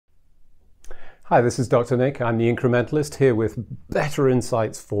Hi, this is Dr. Nick. I'm the Incrementalist here with better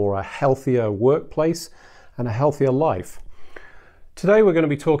insights for a healthier workplace and a healthier life. Today we're going to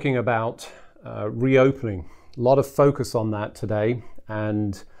be talking about reopening. A lot of focus on that today,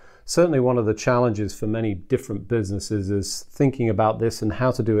 and certainly one of the challenges for many different businesses is thinking about this and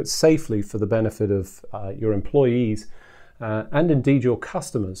how to do it safely for the benefit of your employees and indeed your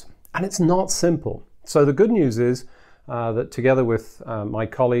customers. And it's not simple. So the good news is that together with my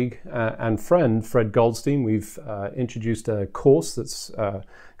colleague and friend Fred Goldstein, we've introduced a course that's going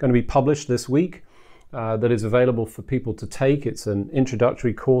to be published this week that is available for people to take. It's an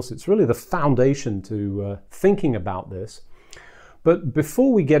introductory course. It's really the foundation to thinking about this. But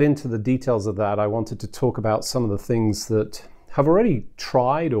before we get into the details of that, I wanted to talk about some of the things that have already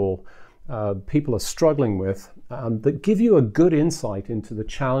tried or people are struggling with that give you a good insight into the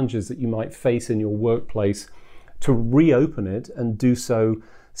challenges that you might face in your workplace to reopen it and do so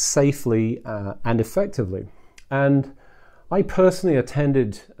safely and effectively. And I personally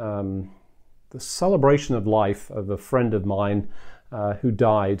attended the celebration of life of a friend of mine who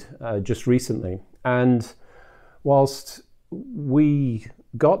died just recently. And whilst we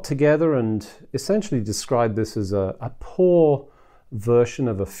got together and essentially described this as a poor version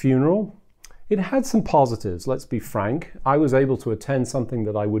of a funeral, it had some positives, let's be frank. I was able to attend something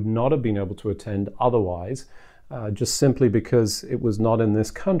that I would not have been able to attend otherwise, just simply because it was not in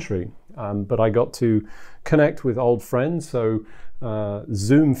this country. But I got to connect with old friends, so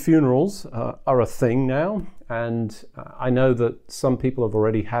Zoom funerals are a thing now, and I know that some people have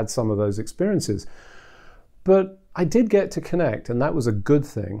already had some of those experiences. But I did get to connect, and that was a good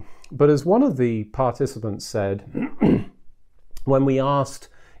thing. But as one of the participants said, when we asked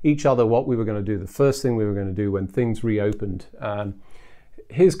each other what we were going to do, the first thing we were going to do when things reopened,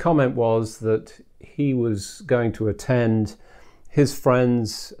 his comment was that he was going to attend his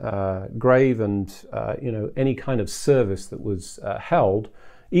friend's grave and any kind of service that was held,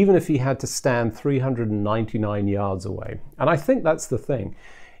 even if he had to stand 399 yards away. And I think that's the thing.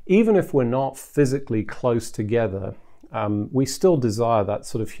 Even if we're not physically close together, we still desire that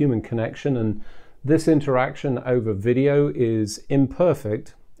sort of human connection, and this interaction over video is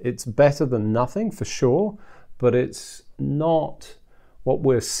imperfect. It's better than nothing for sure, but it's not what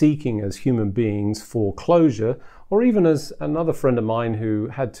we're seeking as human beings for closure, or even as another friend of mine who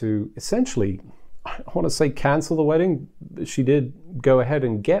had to essentially, I want to say, cancel the wedding. She did go ahead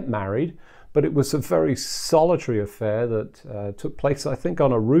and get married, but it was a very solitary affair that took place, I think,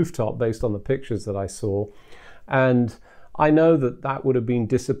 on a rooftop based on the pictures that I saw. And I know that that would have been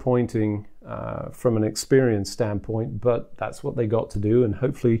disappointing from an experience standpoint, but that's what they got to do, and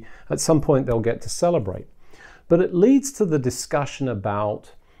hopefully at some point they'll get to celebrate. But it leads to the discussion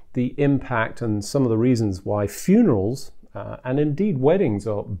about the impact and some of the reasons why funerals and indeed weddings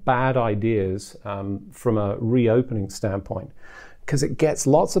are bad ideas from a reopening standpoint, because it gets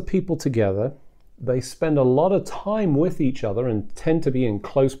lots of people together. They spend a lot of time with each other and tend to be in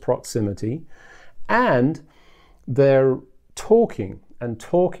close proximity, and they're talking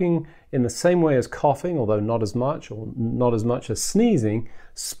in the same way as coughing, although not as much, or not as much as sneezing,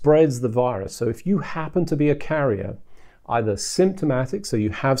 spreads the virus. So if you happen to be a carrier, either symptomatic, so you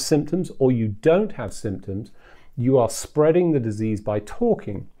have symptoms, or you don't have symptoms, you are spreading the disease by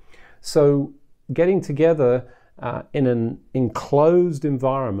talking. So getting together in an enclosed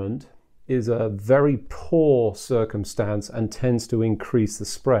environment is a very poor circumstance and tends to increase the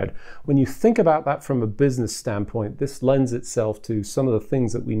spread. When you think about that from a business standpoint, this lends itself to some of the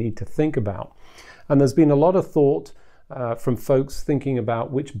things that we need to think about. And there's been a lot of thought from folks thinking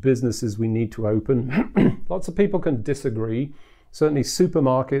about which businesses we need to open. Lots of people can disagree. Certainly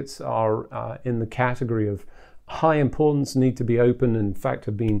supermarkets are in the category of high importance, need to be open. In fact,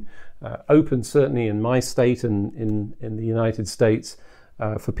 have been open certainly in my state and in the United States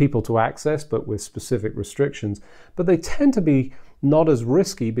for people to access, but with specific restrictions. But they tend to be not as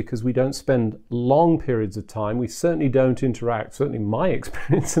risky because we don't spend long periods of time. We certainly don't interact. Certainly my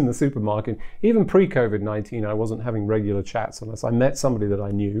experience in the supermarket, even pre-COVID-19, I wasn't having regular chats unless I met somebody that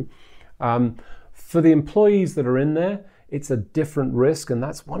I knew. For the employees that are in there, it's a different risk, and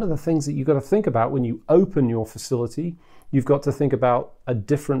that's one of the things that you've got to think about when you open your facility. You've got to think about a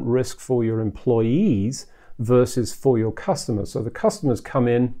different risk for your employees versus for your customers. So the customers come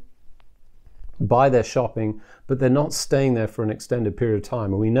in, buy their shopping, but they're not staying there for an extended period of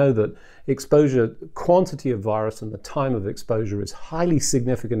time. And we know that exposure, quantity of virus and the time of exposure is highly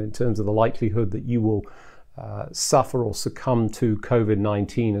significant in terms of the likelihood that you will suffer or succumb to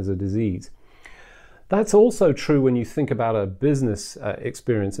COVID-19 as a disease. That's also true when you think about a business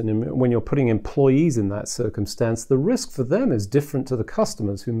experience, and when you're putting employees in that circumstance, the risk for them is different to the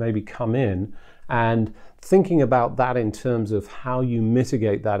customers who maybe come in, and thinking about that in terms of how you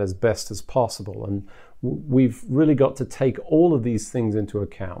mitigate that as best as possible. And we've really got to take all of these things into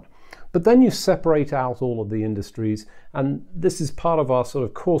account. But then you separate out all of the industries, and this is part of our sort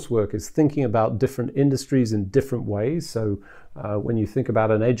of coursework, is thinking about different industries in different ways. So when you think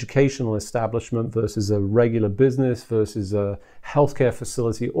about an educational establishment versus a regular business versus a healthcare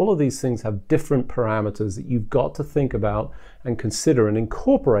facility, all of these things have different parameters that you've got to think about and consider and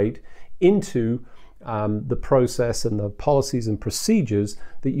incorporate into the process and the policies and procedures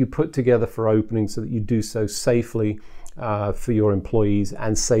that you put together for opening, so that you do so safely for your employees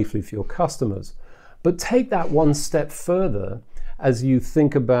and safely for your customers. But take that one step further as you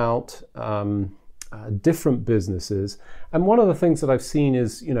think about different businesses. And one of the things that I've seen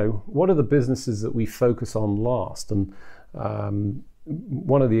is, what are the businesses that we focus on last? And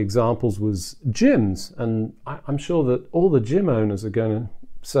one of the examples was gyms. And I'm sure that all the gym owners are going to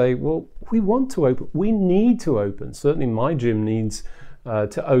say, well, we want to open, we need to open. Certainly my gym needs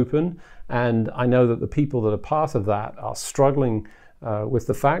to open. And I know that the people that are part of that are struggling with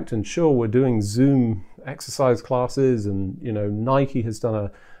the fact, and sure, we're doing Zoom exercise classes, and Nike has done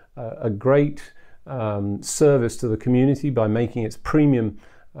a great service to the community by making its premium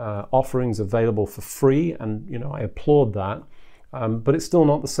offerings available for free, and I applaud that, but it's still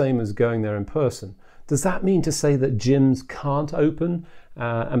not the same as going there in person. Does that mean to say that gyms can't open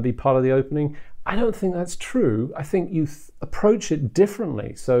and be part of the opening? I don't think that's true. I think you approach it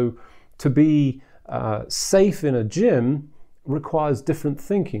differently. So to be safe in a gym requires different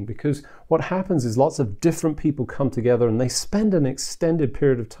thinking, because what happens is lots of different people come together and they spend an extended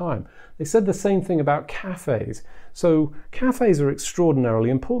period of time. They said the same thing about cafes. So cafes are extraordinarily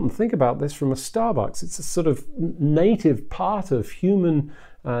important. Think about this from a Starbucks. It's a sort of native part of human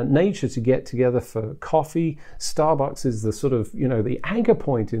nature to get together for coffee. Starbucks is the sort of, the anchor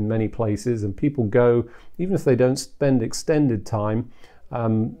point in many places, and people go, even if they don't spend extended time.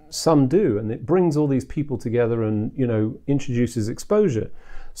 Some do, and it brings all these people together and introduces exposure.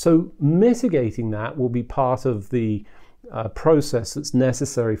 So mitigating that will be part of the process that's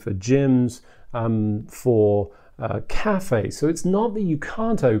necessary for gyms, for cafes. So it's not that you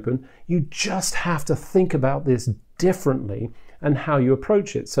can't open, you just have to think about this differently and how you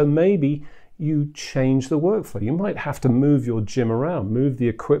approach it. So maybe you change the workflow. You might have to move your gym around, move the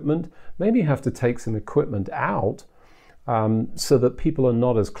equipment, maybe you have to take some equipment out, so that people are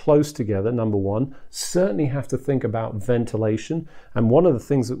not as close together, number one. Certainly have to think about ventilation. And one of the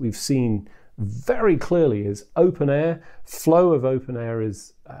things that we've seen very clearly is open air. Flow of open air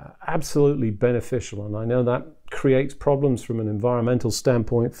is absolutely beneficial. And I know that creates problems from an environmental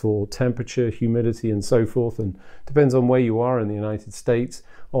standpoint for temperature, humidity, and so forth. And depends on where you are in the United States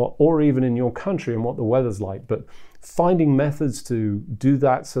or even in your country and what the weather's like. But finding methods to do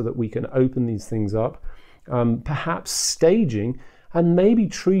that so that we can open these things up. Perhaps staging and maybe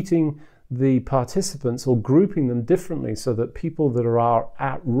treating the participants or grouping them differently, so that people that are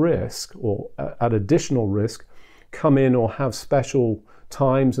at risk or at additional risk come in or have special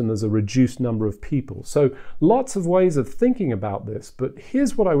times, and there's a reduced number of people. So lots of ways of thinking about this, but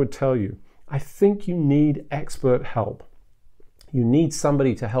here's what I would tell you. I think you need expert help. You need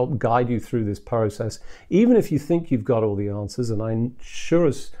somebody to help guide you through this process, even if you think you've got all the answers. And I'm sure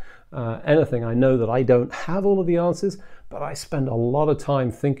as anything, I know that I don't have all of the answers, but I spend a lot of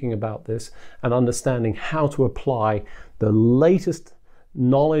time thinking about this and understanding how to apply the latest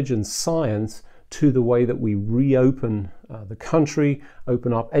knowledge and science to the way that we reopen the country,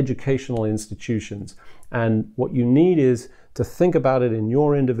 open up educational institutions. And what you need is to think about it in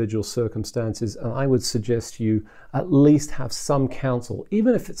your individual circumstances, and I would suggest you at least have some counsel,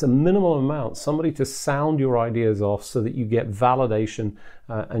 even if it's a minimal amount, somebody to sound your ideas off so that you get validation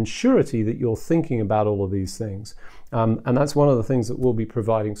and surety that you're thinking about all of these things. And that's one of the things that we'll be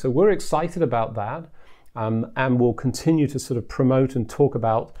providing. So we're excited about that, and we'll continue to sort of promote and talk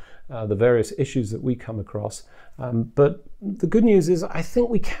about the various issues that we come across. But the good news is I think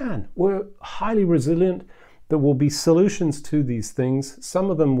we can. We're highly resilient. There will be solutions to these things. Some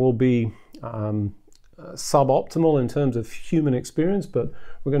of them will be suboptimal in terms of human experience, but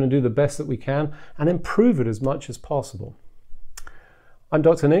we're going to do the best that we can and improve it as much as possible. I'm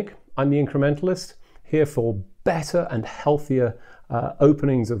Dr. Nick. I'm the Incrementalist, here for better and healthier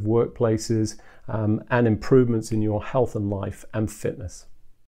openings of workplaces and improvements in your health and life and fitness.